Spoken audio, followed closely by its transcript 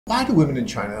Why do women in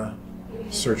China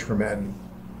search for men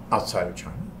outside of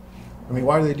China? I mean,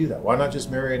 why do they do that? Why not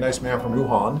just marry a nice man from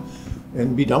Wuhan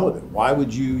and be done with it? Why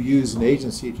would you use an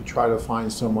agency to try to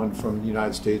find someone from the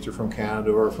United States or from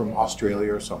Canada or from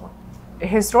Australia or somewhere?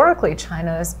 Historically,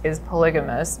 China is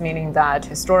polygamous, meaning that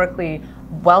historically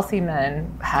wealthy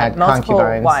men had multiple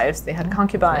wives. They had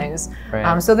concubines.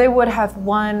 Right. So they would have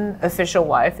one official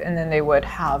wife, and then they would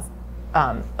have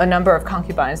a number of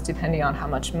concubines depending on how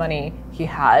much money he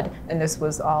had, and this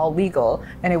was all legal,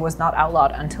 and it was not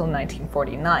outlawed until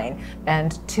 1949.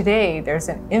 And today there's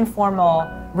an informal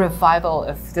revival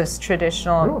of this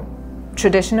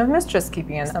tradition of mistress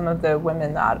keeping, and some of the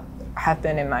women that have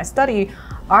been in my study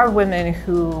are women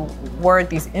who were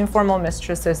these informal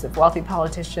mistresses of wealthy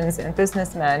politicians and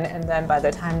businessmen, and then by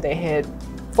the time they hit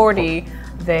 40,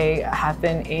 they have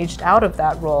been aged out of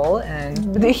that role,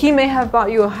 and he may have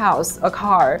bought you a house, a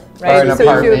car, right? Or an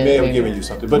apartment, he may have given you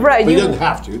something, but, right, but he doesn't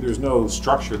have to. There's no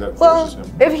structure that forces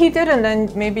him. If he didn't, then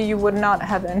maybe you would not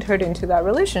have entered into that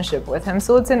relationship with him.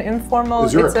 So it's an informal.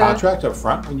 Is there a contract up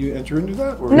front when you enter into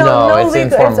that? Or? No, it's legal.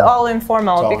 informal. It's all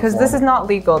informal because this is not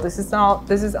legal. This is all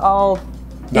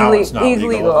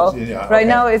illegal. Right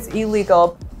now, it's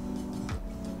illegal.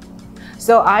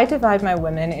 So I divide my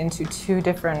women into two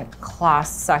different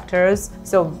class sectors.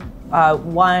 So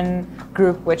one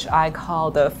group which I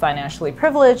call the financially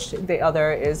privileged, the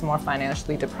other is more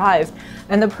financially deprived.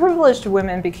 And the privileged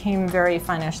women became very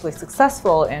financially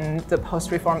successful in the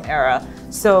post-reform era.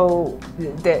 So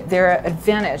they're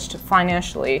advantaged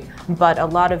financially, but a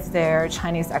lot of their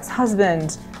Chinese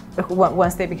ex-husbands,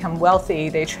 once they become wealthy,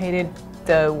 they traded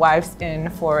the wives in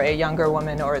for a younger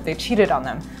woman, or they cheated on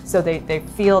them. So they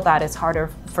feel that it's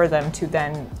harder for them to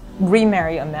then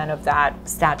remarry a man of that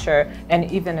stature,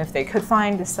 and even if they could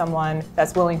find someone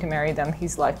that's willing to marry them,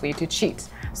 he's likely to cheat.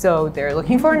 So they're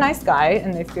looking for a nice guy,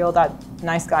 and they feel that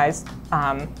nice guys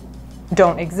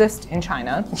don't exist in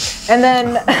China. And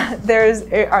then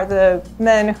are the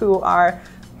men who are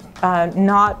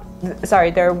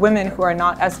there are women who are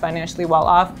not as financially well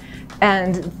off,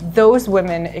 and those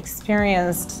women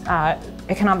experienced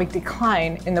economic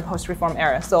decline in the post-reform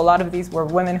era. So a lot of these were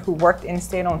women who worked in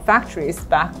state-owned factories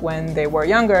back when they were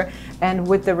younger, and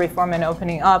with the reform and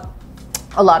opening up,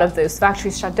 a lot of those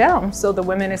factories shut down. So the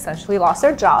women essentially lost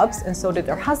their jobs, and so did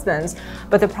their husbands.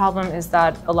 But the problem is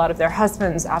that a lot of their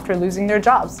husbands, after losing their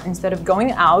jobs, instead of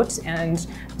going out and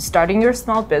starting your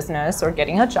small business or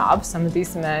getting a job, some of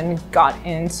these men got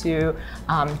into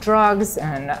drugs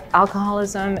and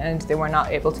alcoholism, and they were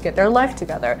not able to get their life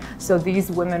together. So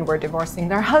these women were divorcing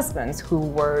their husbands, who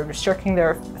were shirking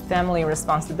their family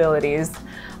responsibilities,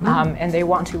 and they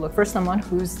want to look for someone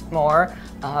who's more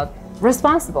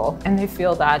responsible, and they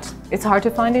feel that it's hard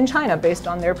to find in China based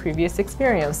on their previous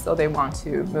experience, so they want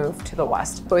to move to the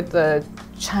West. With the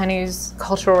Chinese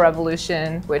Cultural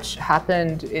Revolution, which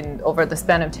happened over the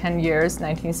span of 10 years,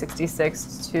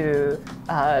 1966 to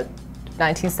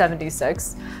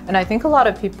 1976, and I think a lot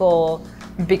of people,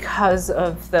 because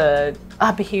of the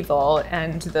upheaval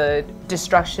and the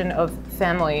destruction of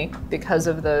family because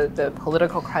of the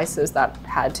political crisis that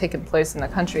had taken place in the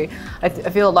country, I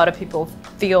feel a lot of people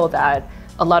feel that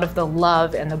a lot of the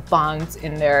love and the bonds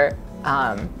in their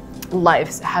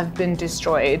lives have been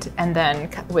destroyed. And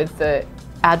then with the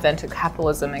advent of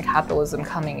capitalism and capitalism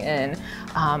coming in,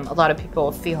 a lot of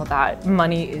people feel that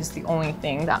money is the only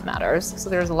thing that matters. So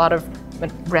there's a lot of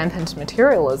rampant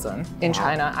materialism in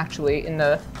China, actually, in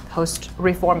the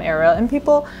post-reform era, and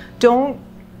people don't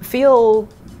feel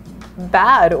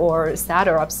bad or sad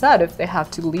or upset if they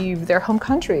have to leave their home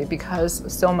country, because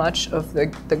so much of the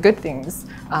good things,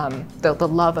 the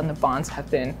love and the bonds have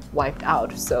been wiped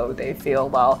out. So they feel,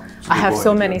 well, I have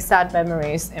so many sad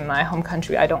memories in my home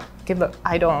country, I don't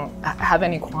have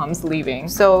any qualms leaving.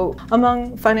 So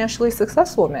among financially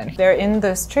successful men, they're in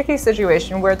this tricky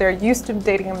situation where they're used to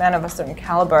dating a man of a certain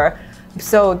caliber,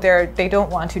 so they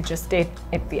don't want to just date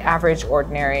the average,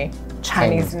 ordinary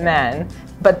Chinese men.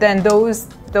 But then those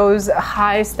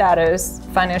high status,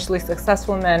 financially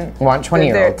successful men want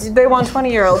 20-year-olds. They want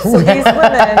 20-year-olds. So these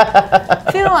women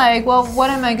feel like, well, what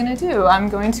am I going to do? I'm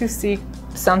going to seek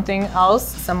something else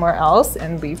somewhere else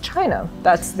and leave China.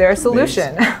 That's their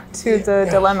solution to the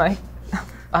dilemma.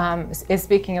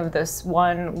 Speaking of this,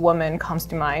 one woman comes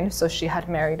to mind. So she had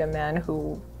married a man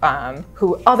who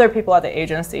other people at the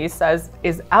agency says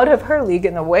is out of her league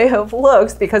in the way of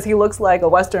looks, because he looks like a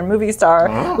Western movie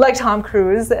star, like Tom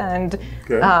Cruise, and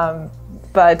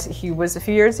but he was a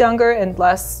few years younger and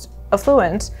less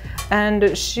affluent,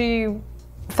 and she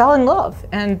fell in love,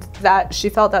 and that she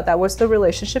felt that was the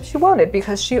relationship she wanted,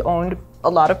 because she owned a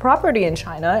lot of property in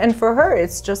China, and for her,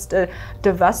 it's just a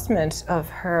divestment of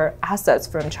her assets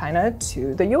from China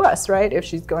to the US, right? If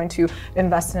she's going to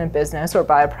invest in a business or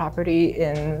buy a property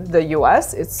in the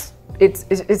US, it's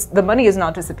the money is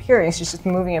not disappearing, she's just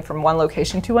moving it from one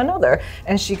location to another,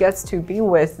 and she gets to be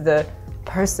with the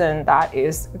person that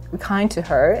is kind to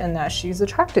her and that she's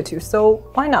attracted to. So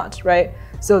why not, right?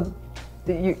 So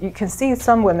you can see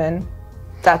some women,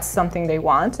 that's something they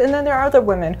want, and then there are other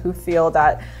women who feel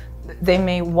that they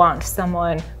may want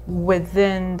someone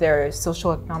within their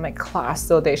socioeconomic class,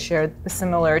 so they share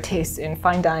similar tastes in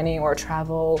fine dining or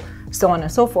travel, so on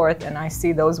and so forth. And I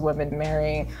see those women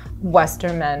marrying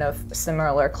Western men of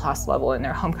similar class level in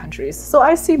their home countries. So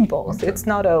I see both. Okay. It's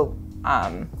not a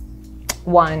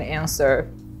one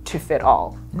answer to fit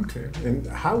all. Okay, and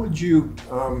how would you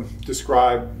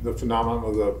describe the phenomenon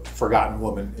of the forgotten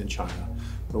woman in China?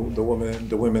 The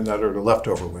women that are the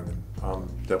leftover women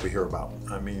that we hear about.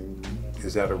 I mean,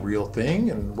 is that a real thing?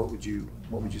 And what would you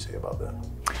say about that?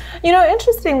 You know,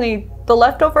 interestingly, the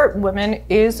leftover women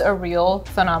is a real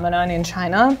phenomenon in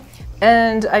China,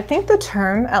 and I think the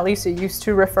term, at least it used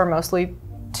to refer mostly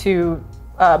to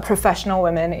professional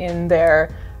women in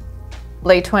their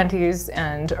late 20s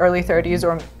and early 30s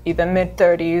or even mid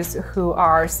 30s who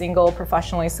are single,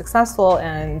 professionally successful,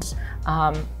 and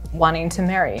wanting to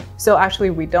marry. So actually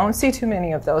we don't see too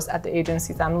many of those at the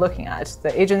agencies I'm looking at.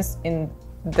 In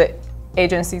the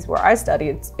agencies where I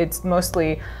study, it's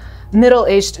mostly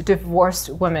middle-aged divorced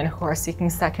women who are seeking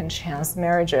second chance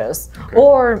marriages, okay,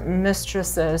 or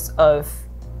mistresses of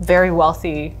very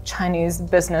wealthy Chinese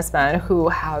businessmen who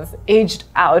have aged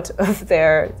out of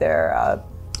their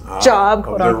job,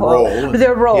 quote unquote.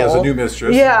 Their role. He has a new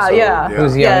mistress. Yeah, so, yeah.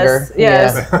 Who's younger.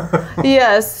 Yes.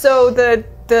 Yes. So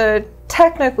the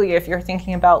technically, if you're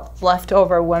thinking about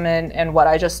leftover women and what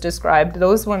I just described,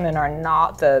 those women are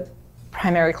not the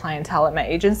primary clientele at my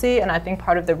agency. And I think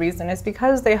part of the reason is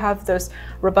because they have this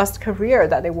robust career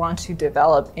that they want to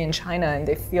develop in China, and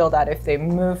they feel that if they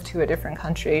move to a different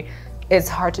country, it's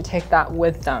hard to take that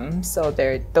with them. So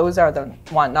those are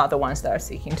not the ones that are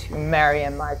seeking to marry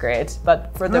and migrate.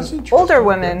 But for the older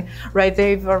women, right,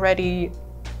 they've already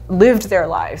lived their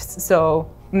lives.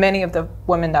 So many of the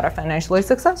women that are financially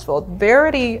successful, they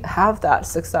already have that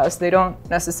success. They don't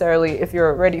necessarily, if you're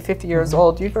already 50 years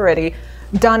old, you've already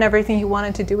done everything you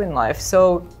wanted to do in life.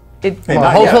 So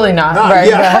hopefully not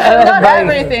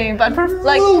everything, but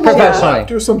professionally.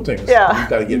 There's some things you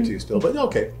gotta get to still, but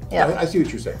okay. Yeah. I see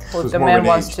what you're saying. Well, the man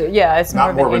wants to. Yeah, it's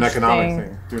not more of an economic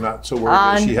thing. They're not so worried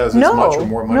that she has as much or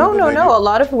more money. No. A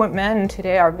lot of men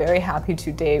today are very happy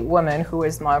to date women who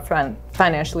is more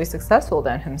financially successful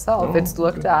than himself. It's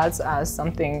looked at as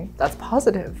something that's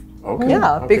positive. Okay.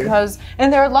 Yeah, because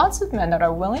and there are lots of men that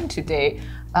are willing to date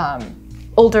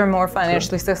older, more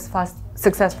financially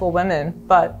successful women,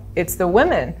 but it's the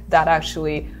women that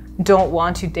actually don't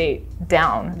want to date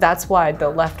down. That's why a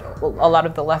lot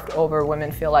of the leftover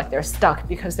women feel like they're stuck,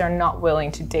 because they're not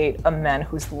willing to date a man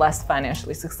who's less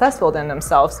financially successful than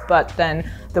themselves, but then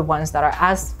the ones that are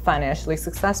as financially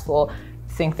successful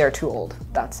think they're too old.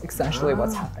 That's essentially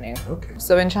what's happening. Okay.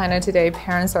 So in China today,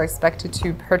 parents are expected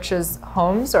to purchase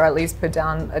homes or at least put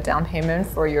down a down payment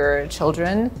for your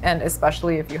children, and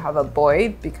especially if you have a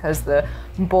boy, because the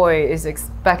boy is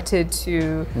expected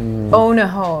to own a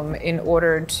home in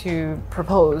order to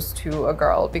propose to a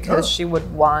girl, because she would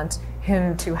want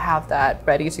him to have that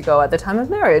ready to go at the time of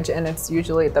marriage, and it's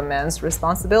usually the man's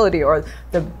responsibility or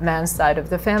the man's side of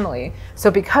the family. So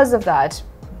because of that,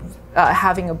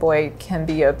 having a boy can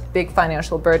be a big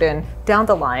financial burden down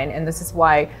the line, and this is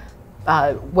why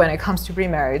when it comes to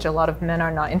remarriage, a lot of men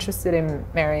are not interested in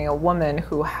marrying a woman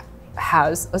who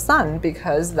has a son,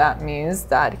 because that means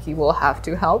that he will have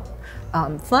to help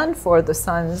fund for the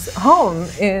son's home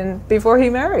before he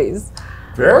marries.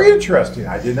 Very interesting.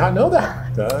 I did not know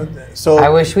that. So I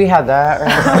wish we had that.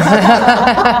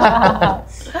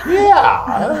 Yeah,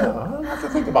 I don't have to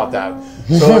think about that.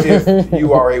 So if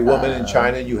you are a woman in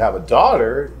China and you have a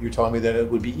daughter, you're telling me that it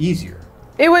would be easier.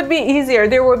 It would be easier.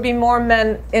 There would be more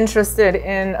men interested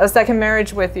in a second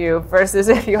marriage with you versus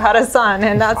if you had a son,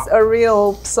 and that's a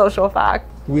real social fact.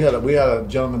 We had a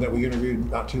gentleman that we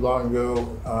interviewed not too long ago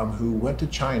who went to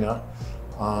China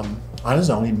on his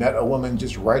own. He met a woman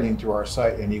just writing through our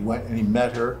site, and he went and he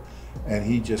met her, and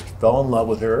he just fell in love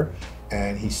with her,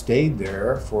 and he stayed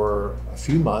there for a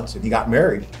few months, and he got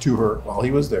married to her while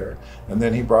he was there, and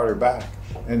then he brought her back.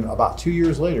 And about 2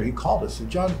 years later, he called us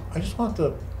and said, "John, I just want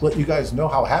to let you guys know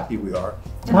how happy we are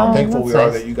and how thankful we are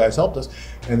that you guys helped us."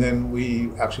 And then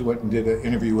we actually went and did an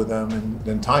interview with them, and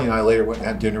then Tanya and I later went and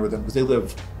had dinner with them, because they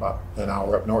live about an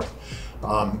hour up north.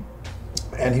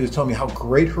 And he was telling me how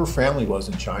great her family was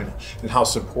in China and how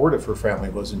supportive her family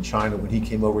was in China when he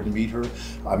came over to meet her.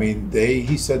 I mean,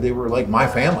 he said they were like my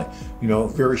family. You know,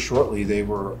 very shortly, they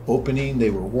were opening,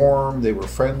 they were warm, they were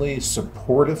friendly,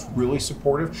 supportive, really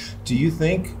supportive. Do you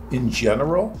think, in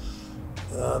general,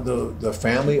 the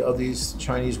family of these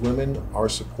Chinese women are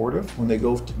supportive when they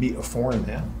go to meet a foreign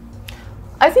man?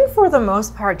 I think for the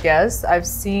most part, yes. I've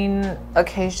seen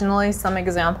occasionally some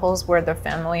examples where the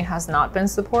family has not been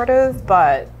supportive,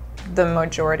 but the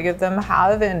majority of them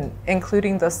have, and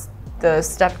including the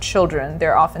stepchildren,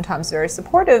 they're oftentimes very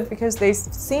supportive because they've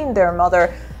seen their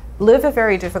mother live a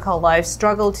very difficult life,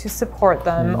 struggle to support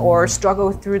them, or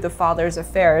struggle through the father's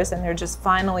affairs, and they're just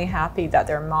finally happy that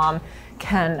their mom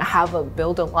can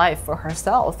build a life for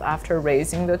herself after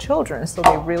raising the children. So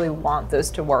they really want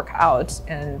this to work out,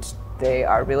 and they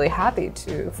are really happy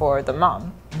for the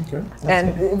mom. Okay.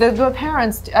 And the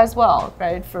parents as well,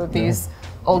 right? For these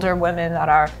older women that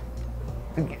are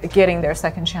getting their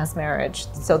second chance marriage,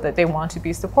 so that they want to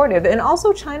be supportive. And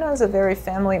also China is a very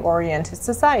family-oriented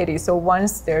society. So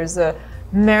once there's a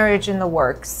marriage in the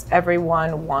works,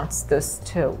 everyone wants this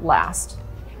to last.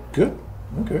 Good.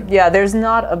 Okay. Yeah, there's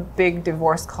not a big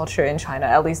divorce culture in China,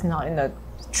 at least not in the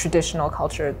traditional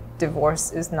culture.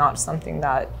 Divorce is not something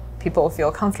that people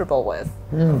feel comfortable with.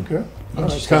 Okay.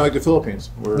 It's kind of like the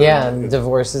Philippines. Where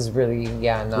divorce is really,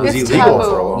 it was illegal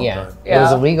for a long time. It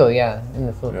was illegal, in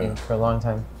the Philippines for a long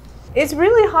time. It's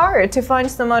really hard to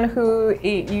find someone who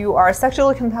you are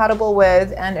sexually compatible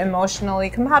with and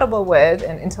emotionally compatible with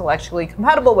and intellectually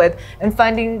compatible with, and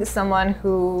finding someone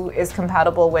who is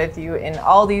compatible with you in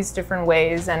all these different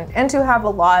ways and to have a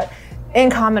lot in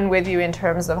common with you in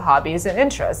terms of hobbies and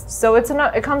interests. So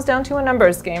it comes down to a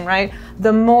numbers game, right?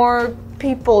 The more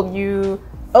people you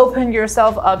open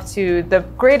yourself up to, the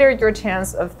greater your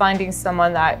chance of finding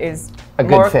someone that is a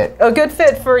good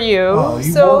fit for you. Oh,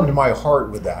 you warmed my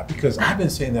heart with that, because I've been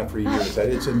saying that for years, that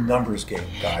it's a numbers game,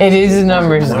 guys. It is a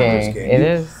numbers game. It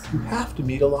is. You have to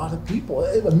meet a lot of people.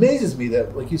 It amazes me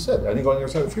that, like you said, I think on the other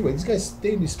side of the freeway, these guys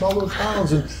stay in these small little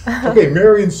towns and, okay,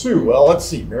 Mary and Sue. Well, let's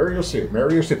see, Mary or Sue.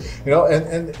 You know,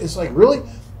 and it's like, really?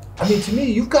 I mean, to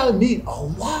me, you've got to meet a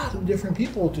lot of different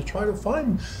people to try to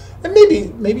find, and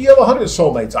maybe you have 100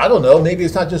 soulmates. I don't know. Maybe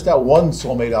it's not just that one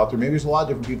soulmate out there. Maybe there's a lot of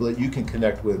different people that you can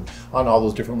connect with on all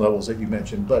those different levels that you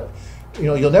mentioned. But, you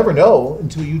know, you'll never know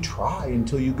until you try,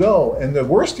 until you go. And the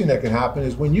worst thing that can happen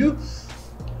is when you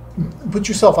put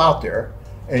yourself out there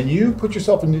and you put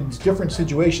yourself in these different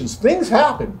situations, things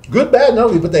happen, good, bad, and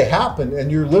ugly, but they happen,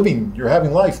 and you're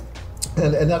having life.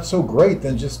 And that's so great.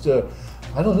 Then just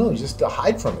I don't know, just to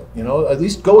hide from it, you know, at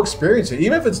least go experience it.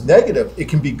 Even if it's negative, it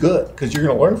can be good because you're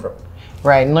going to learn from it.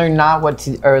 Right, and learn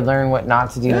what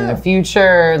not to do in the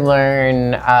future.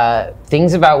 Learn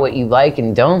things about what you like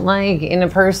and don't like in a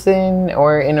person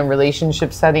or in a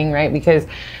relationship setting, right? Because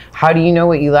how do you know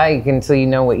what you like until you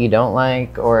know what you don't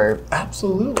like? Or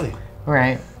absolutely.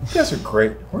 Right. You guys are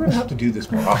great. We're going to have to do this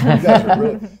more often. You guys are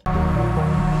really...